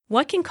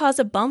What can cause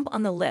a bump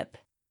on the lip?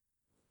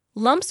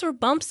 Lumps or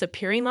bumps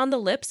appearing on the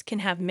lips can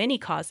have many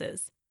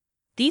causes.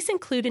 These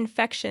include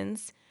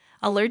infections,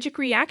 allergic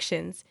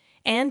reactions,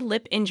 and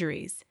lip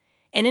injuries.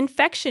 An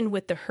infection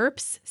with the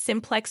herpes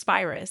simplex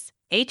virus,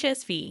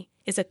 HSV,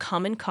 is a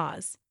common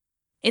cause.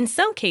 In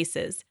some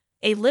cases,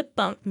 a lip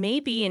bump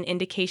may be an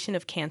indication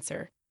of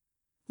cancer.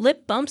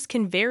 Lip bumps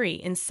can vary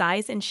in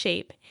size and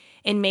shape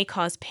and may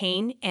cause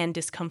pain and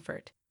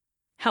discomfort.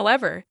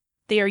 However,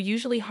 they are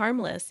usually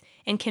harmless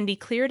and can be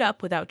cleared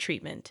up without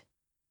treatment.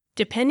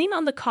 Depending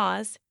on the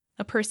cause,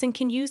 a person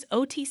can use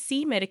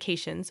OTC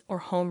medications or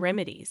home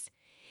remedies.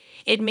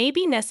 It may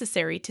be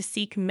necessary to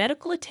seek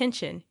medical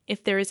attention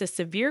if there is a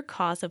severe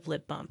cause of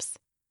lip bumps.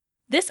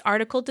 This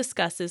article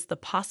discusses the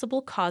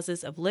possible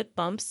causes of lip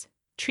bumps,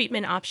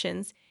 treatment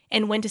options,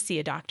 and when to see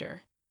a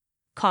doctor.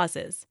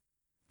 Causes.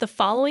 The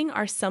following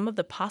are some of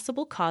the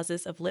possible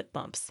causes of lip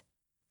bumps.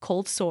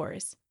 Cold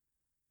sores.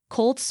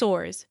 Cold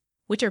sores,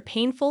 which are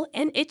painful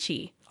and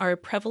itchy, are a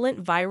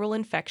prevalent viral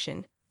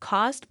infection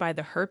caused by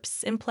the herpes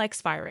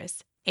simplex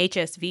virus,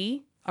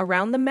 HSV,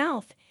 around the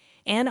mouth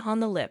and on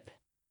the lip.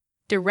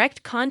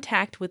 Direct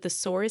contact with the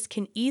sores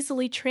can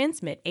easily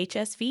transmit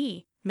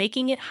HSV,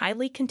 making it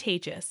highly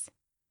contagious.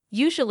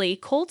 Usually,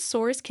 cold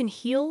sores can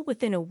heal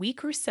within a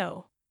week or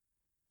so.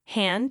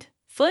 Hand,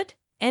 foot,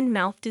 and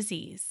mouth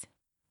disease.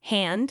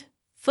 Hand,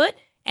 foot,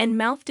 and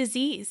mouth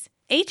disease,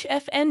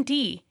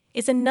 HFMD,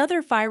 is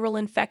another viral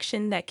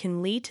infection that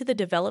can lead to the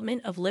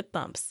development of lip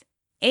bumps.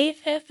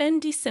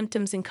 HFMD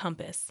symptoms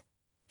encompass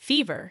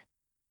fever,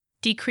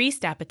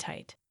 decreased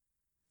appetite,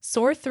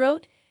 sore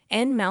throat,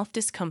 and mouth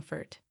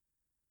discomfort.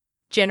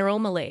 General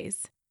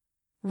malaise.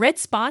 Red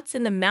spots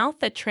in the mouth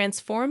that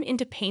transform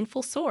into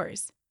painful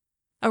sores.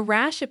 A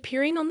rash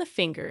appearing on the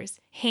fingers,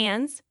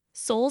 hands,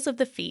 soles of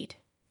the feet,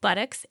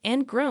 buttocks,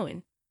 and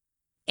groin.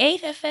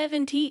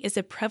 HFMD is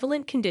a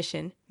prevalent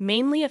condition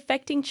mainly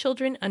affecting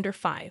children under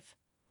 5.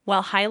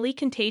 While highly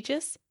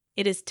contagious,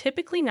 it is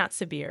typically not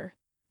severe.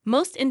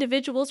 Most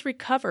individuals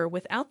recover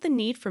without the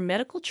need for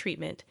medical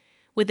treatment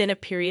within a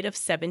period of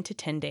 7 to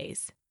 10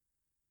 days.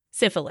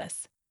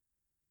 Syphilis.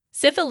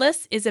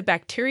 Syphilis is a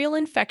bacterial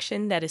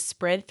infection that is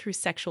spread through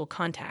sexual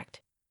contact.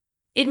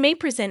 It may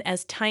present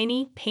as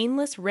tiny,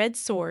 painless red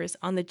sores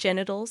on the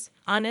genitals,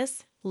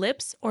 anus,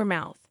 lips, or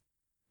mouth.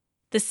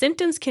 The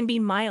symptoms can be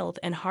mild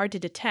and hard to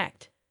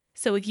detect,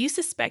 so if you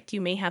suspect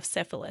you may have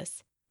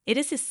syphilis, it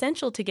is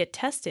essential to get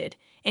tested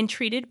and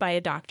treated by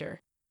a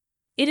doctor.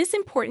 It is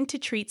important to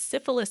treat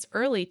syphilis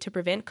early to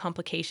prevent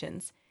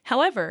complications.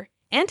 However,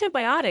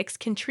 antibiotics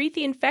can treat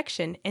the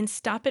infection and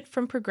stop it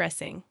from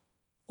progressing.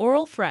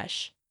 Oral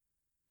thrush.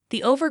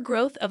 The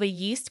overgrowth of a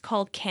yeast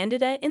called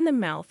Candida in the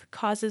mouth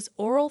causes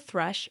oral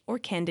thrush or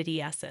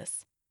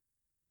candidiasis.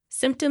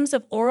 Symptoms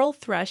of oral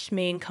thrush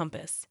may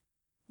encompass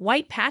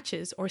white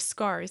patches or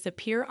scars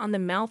appear on the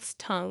mouth's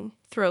tongue,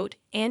 throat,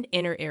 and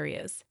inner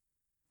areas.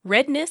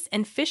 Redness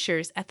and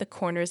fissures at the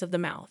corners of the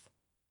mouth.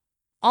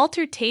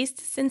 Altered taste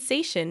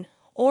sensation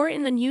or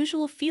an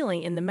unusual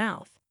feeling in the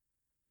mouth.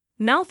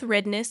 Mouth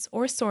redness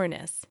or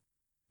soreness.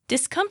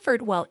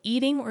 Discomfort while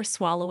eating or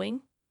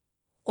swallowing.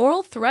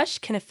 Oral thrush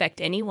can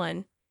affect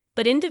anyone,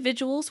 but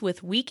individuals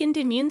with weakened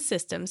immune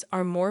systems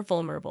are more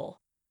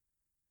vulnerable.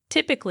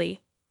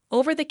 Typically,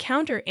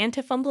 over-the-counter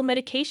antifungal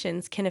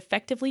medications can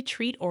effectively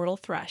treat oral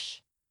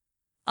thrush.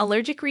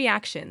 Allergic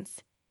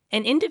reactions.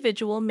 An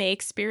individual may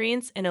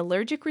experience an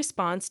allergic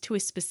response to a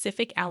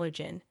specific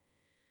allergen,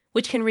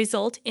 which can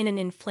result in an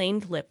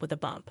inflamed lip with a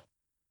bump.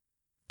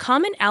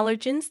 Common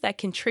allergens that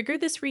can trigger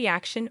this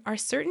reaction are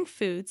certain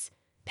foods,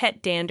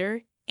 pet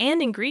dander,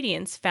 and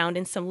ingredients found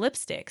in some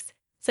lipsticks,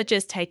 such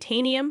as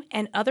titanium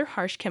and other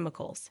harsh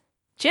chemicals.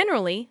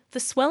 Generally, the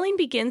swelling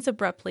begins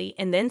abruptly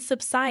and then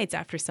subsides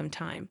after some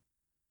time.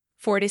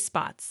 Fortis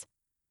spots.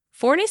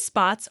 Fortis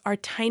spots are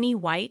tiny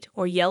white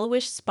or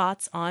yellowish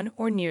spots on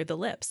or near the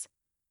lips.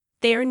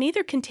 They are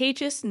neither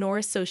contagious nor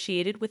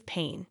associated with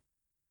pain.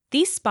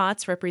 These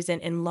spots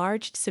represent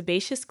enlarged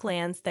sebaceous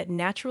glands that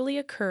naturally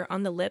occur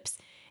on the lips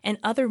and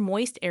other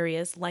moist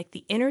areas like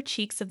the inner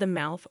cheeks of the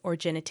mouth or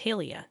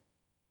genitalia.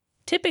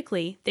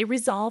 Typically, they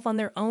resolve on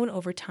their own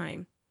over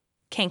time.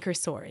 Canker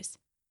sores.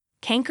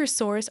 Canker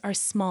sores are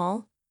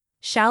small,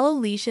 shallow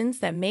lesions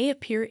that may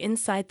appear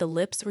inside the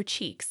lips or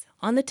cheeks,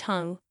 on the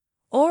tongue,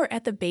 or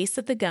at the base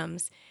of the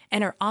gums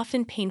and are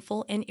often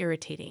painful and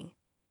irritating.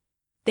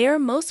 They are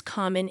most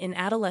common in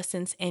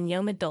adolescents and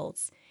young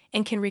adults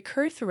and can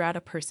recur throughout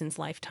a person's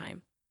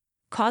lifetime.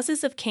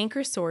 Causes of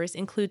canker sores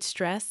include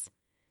stress,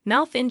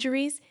 mouth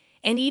injuries,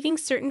 and eating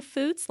certain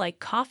foods like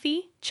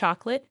coffee,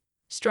 chocolate,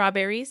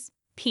 strawberries,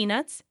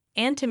 peanuts,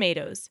 and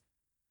tomatoes.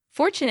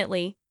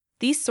 Fortunately,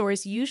 these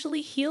sores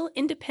usually heal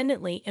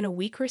independently in a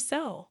week or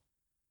so.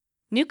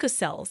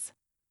 Mucocels.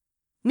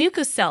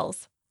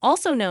 Mucocels,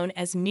 also known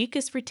as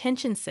mucus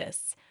retention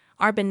cysts,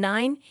 are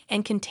benign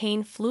and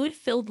contain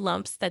fluid-filled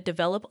lumps that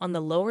develop on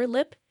the lower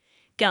lip,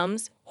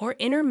 gums, or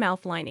inner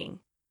mouth lining.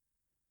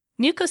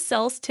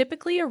 Mucocels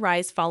typically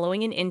arise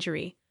following an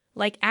injury,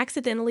 like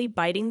accidentally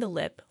biting the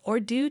lip or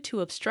due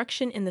to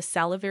obstruction in the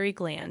salivary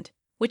gland,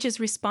 which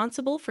is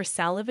responsible for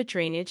saliva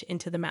drainage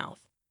into the mouth.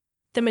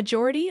 The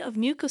majority of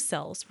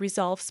mucocels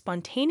resolve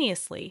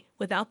spontaneously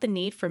without the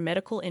need for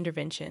medical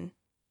intervention.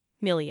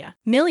 Milia.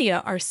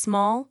 Milia are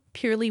small,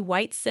 purely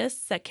white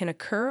cysts that can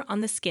occur on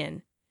the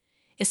skin,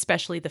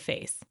 especially the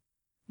face.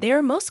 They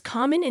are most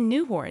common in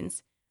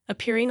newborns,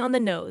 appearing on the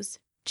nose,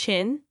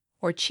 chin,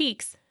 or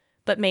cheeks,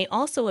 but may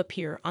also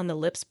appear on the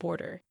lips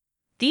border.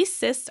 These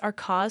cysts are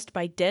caused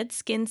by dead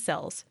skin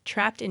cells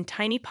trapped in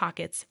tiny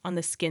pockets on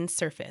the skin's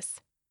surface.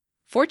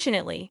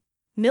 Fortunately,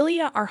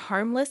 milia are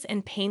harmless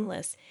and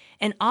painless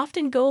and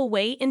often go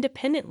away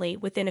independently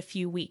within a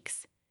few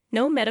weeks.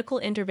 No medical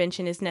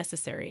intervention is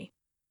necessary.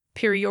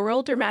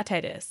 Perioral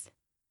dermatitis.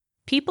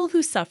 People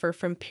who suffer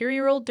from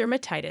perioral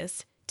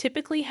dermatitis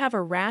typically have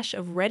a rash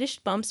of reddish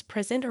bumps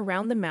present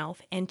around the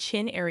mouth and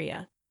chin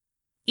area.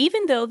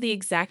 Even though the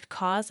exact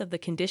cause of the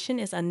condition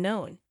is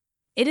unknown,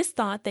 it is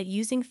thought that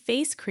using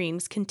face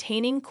creams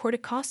containing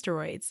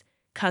corticosteroids,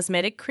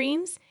 cosmetic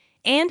creams,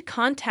 and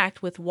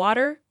contact with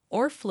water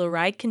or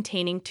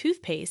fluoride-containing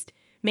toothpaste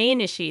may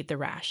initiate the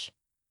rash.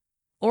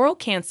 Oral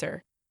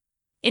cancer.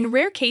 In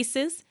rare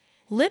cases,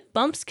 lip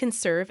bumps can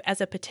serve as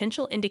a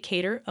potential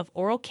indicator of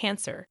oral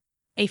cancer,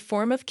 a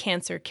form of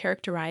cancer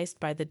characterized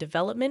by the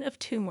development of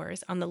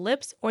tumors on the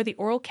lips or the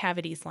oral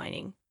cavities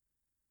lining.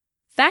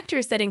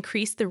 Factors that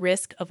increase the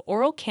risk of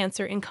oral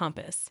cancer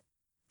encompass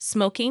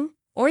smoking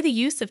or the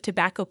use of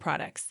tobacco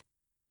products,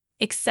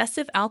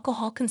 excessive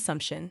alcohol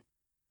consumption,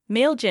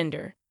 male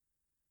gender,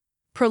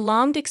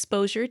 prolonged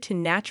exposure to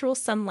natural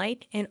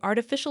sunlight and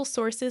artificial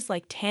sources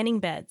like tanning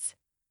beds.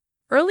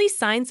 Early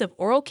signs of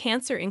oral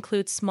cancer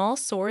include small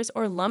sores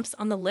or lumps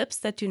on the lips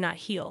that do not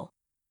heal.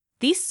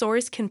 These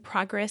sores can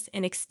progress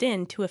and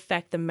extend to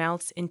affect the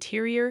mouth's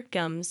interior,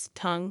 gums,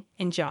 tongue,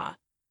 and jaw.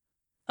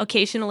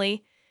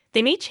 Occasionally,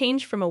 they may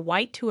change from a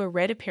white to a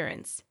red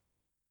appearance.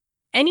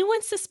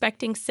 Anyone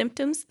suspecting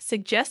symptoms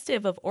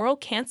suggestive of oral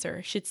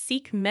cancer should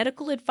seek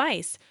medical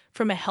advice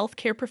from a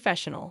healthcare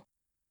professional.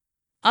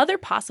 Other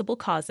possible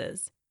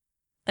causes.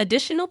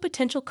 Additional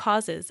potential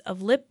causes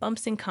of lip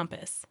bumps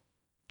encompass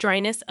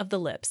dryness of the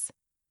lips,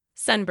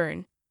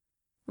 sunburn,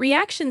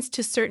 reactions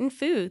to certain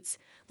foods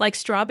like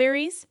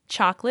strawberries,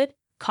 chocolate,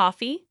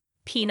 coffee,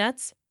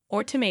 peanuts,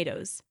 or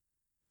tomatoes,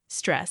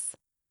 stress.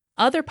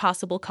 Other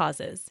possible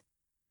causes.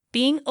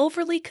 Being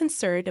overly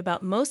concerned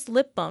about most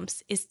lip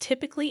bumps is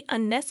typically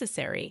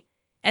unnecessary,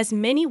 as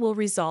many will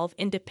resolve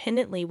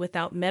independently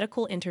without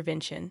medical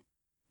intervention.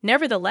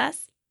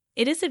 Nevertheless,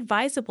 it is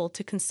advisable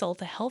to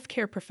consult a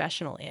healthcare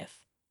professional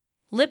if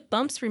lip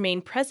bumps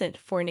remain present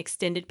for an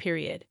extended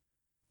period,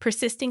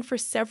 persisting for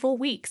several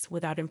weeks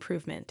without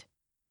improvement.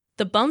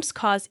 The bumps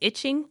cause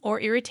itching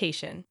or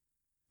irritation.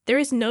 There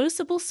is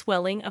noticeable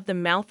swelling of the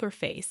mouth or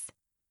face.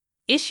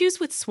 Issues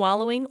with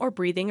swallowing or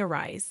breathing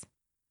arise.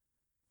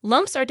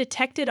 Lumps are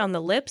detected on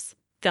the lips,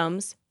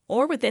 gums,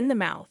 or within the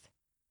mouth.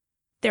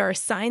 There are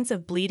signs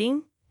of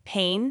bleeding,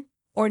 pain,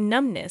 or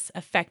numbness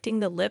affecting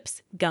the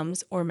lips,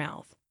 gums, or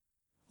mouth.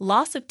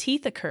 Loss of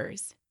teeth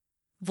occurs.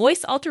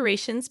 Voice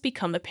alterations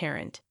become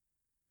apparent.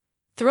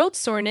 Throat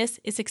soreness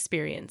is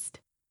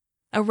experienced.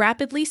 A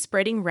rapidly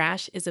spreading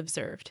rash is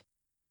observed.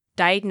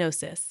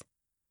 Diagnosis.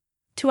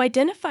 To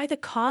identify the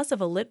cause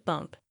of a lip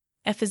bump,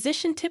 a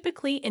physician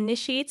typically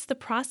initiates the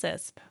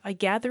process by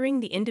gathering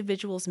the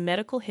individual's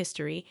medical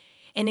history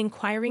and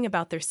inquiring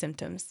about their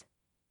symptoms.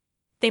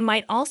 They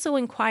might also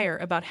inquire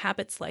about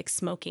habits like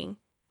smoking,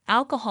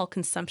 alcohol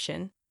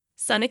consumption,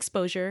 sun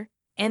exposure,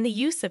 and the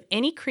use of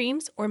any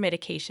creams or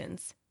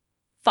medications.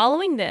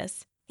 Following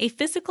this, a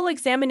physical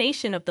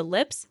examination of the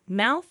lips,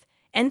 mouth,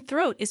 and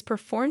throat is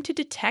performed to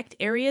detect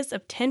areas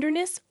of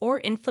tenderness or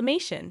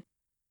inflammation.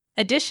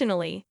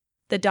 Additionally,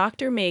 the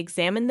doctor may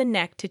examine the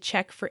neck to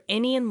check for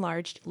any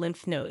enlarged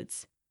lymph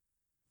nodes.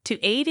 To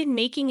aid in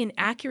making an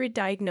accurate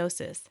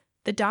diagnosis,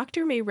 the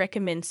doctor may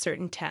recommend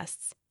certain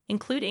tests,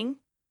 including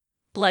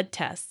blood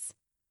tests,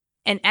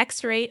 an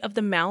X-ray of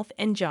the mouth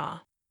and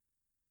jaw,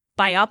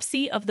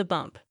 biopsy of the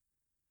bump.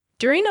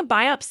 During a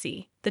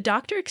biopsy, the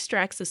doctor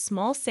extracts a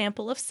small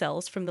sample of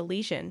cells from the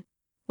lesion,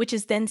 which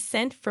is then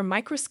sent for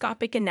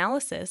microscopic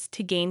analysis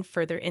to gain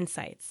further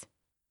insights.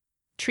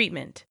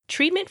 Treatment.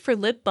 Treatment for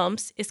lip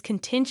bumps is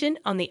contingent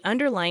on the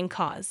underlying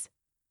cause.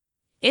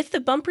 If the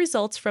bump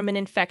results from an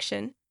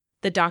infection,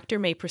 the doctor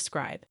may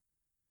prescribe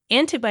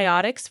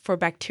antibiotics for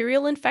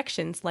bacterial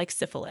infections like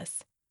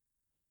syphilis,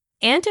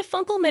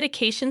 antifungal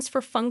medications for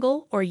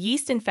fungal or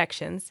yeast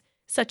infections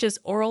such as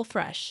oral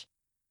thrush,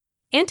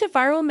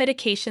 antiviral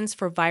medications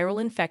for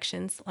viral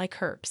infections like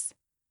herpes.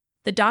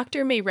 The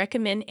doctor may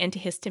recommend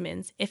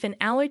antihistamines if an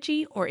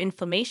allergy or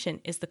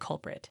inflammation is the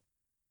culprit.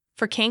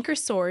 For canker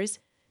sores,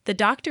 the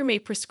doctor may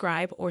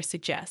prescribe or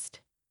suggest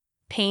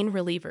pain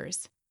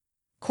relievers,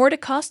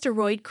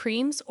 corticosteroid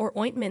creams or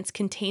ointments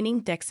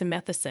containing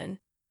dexamethasone,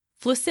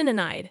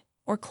 fluocinolone,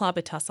 or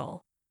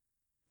clobetasol,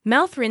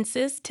 mouth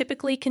rinses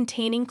typically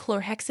containing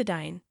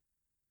chlorhexidine.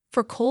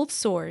 For cold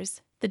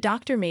sores, the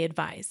doctor may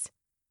advise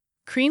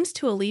creams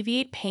to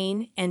alleviate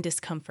pain and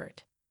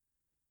discomfort,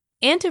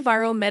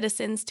 antiviral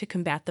medicines to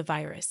combat the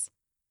virus,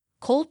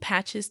 cold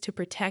patches to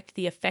protect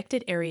the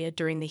affected area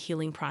during the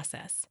healing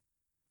process.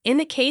 In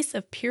the case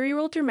of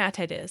puerperal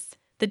dermatitis,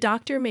 the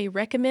doctor may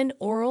recommend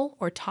oral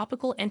or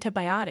topical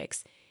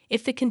antibiotics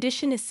if the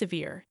condition is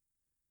severe.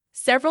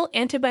 Several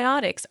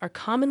antibiotics are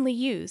commonly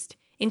used,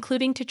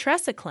 including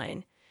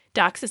tetracycline,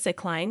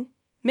 doxycycline,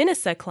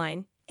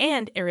 minocycline,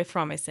 and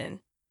erythromycin.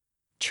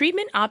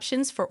 Treatment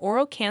options for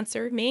oral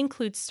cancer may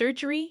include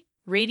surgery,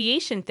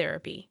 radiation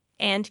therapy,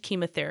 and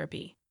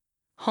chemotherapy.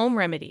 Home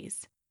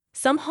remedies.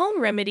 Some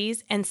home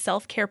remedies and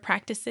self-care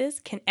practices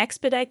can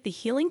expedite the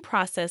healing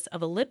process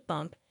of a lip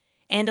bump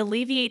and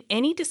alleviate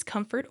any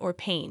discomfort or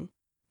pain.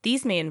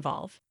 These may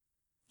involve: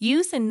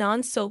 use a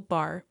non-soap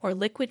bar or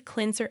liquid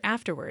cleanser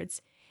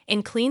afterwards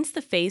and cleans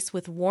the face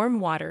with warm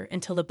water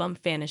until the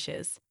bump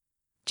vanishes,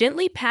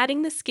 gently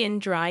patting the skin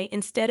dry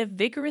instead of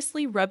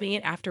vigorously rubbing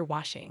it after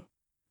washing.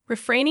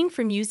 Refraining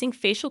from using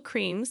facial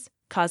creams,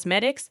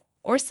 cosmetics,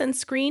 or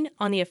sunscreen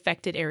on the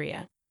affected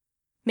area.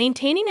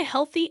 Maintaining a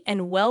healthy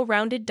and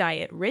well-rounded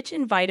diet rich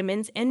in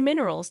vitamins and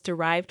minerals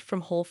derived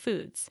from whole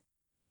foods.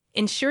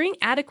 Ensuring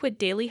adequate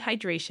daily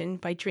hydration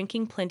by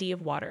drinking plenty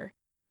of water.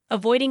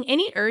 Avoiding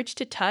any urge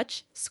to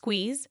touch,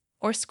 squeeze,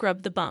 or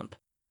scrub the bump.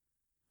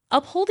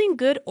 Upholding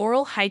good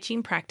oral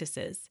hygiene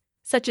practices,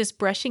 such as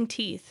brushing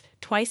teeth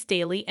twice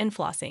daily and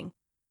flossing.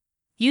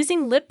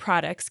 Using lip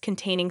products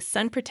containing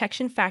sun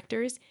protection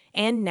factors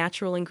and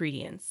natural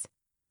ingredients.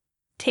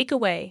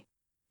 Takeaway: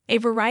 a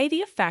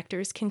variety of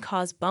factors can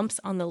cause bumps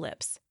on the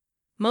lips.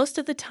 Most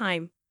of the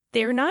time,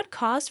 they are not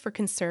cause for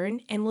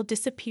concern and will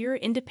disappear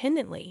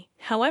independently.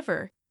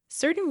 However,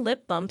 certain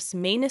lip bumps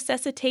may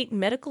necessitate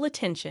medical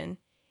attention,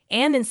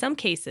 and in some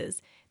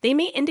cases, they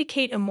may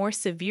indicate a more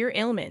severe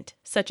ailment,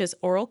 such as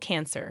oral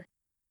cancer.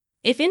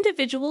 If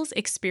individuals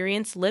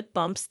experience lip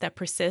bumps that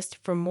persist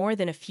for more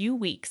than a few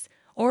weeks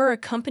or are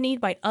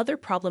accompanied by other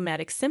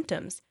problematic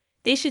symptoms,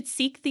 they should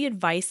seek the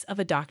advice of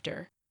a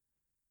doctor.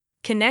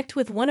 Connect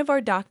with one of our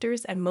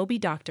doctors at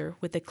MobiDoctor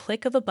with the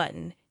click of a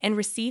button and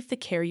receive the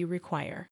care you require.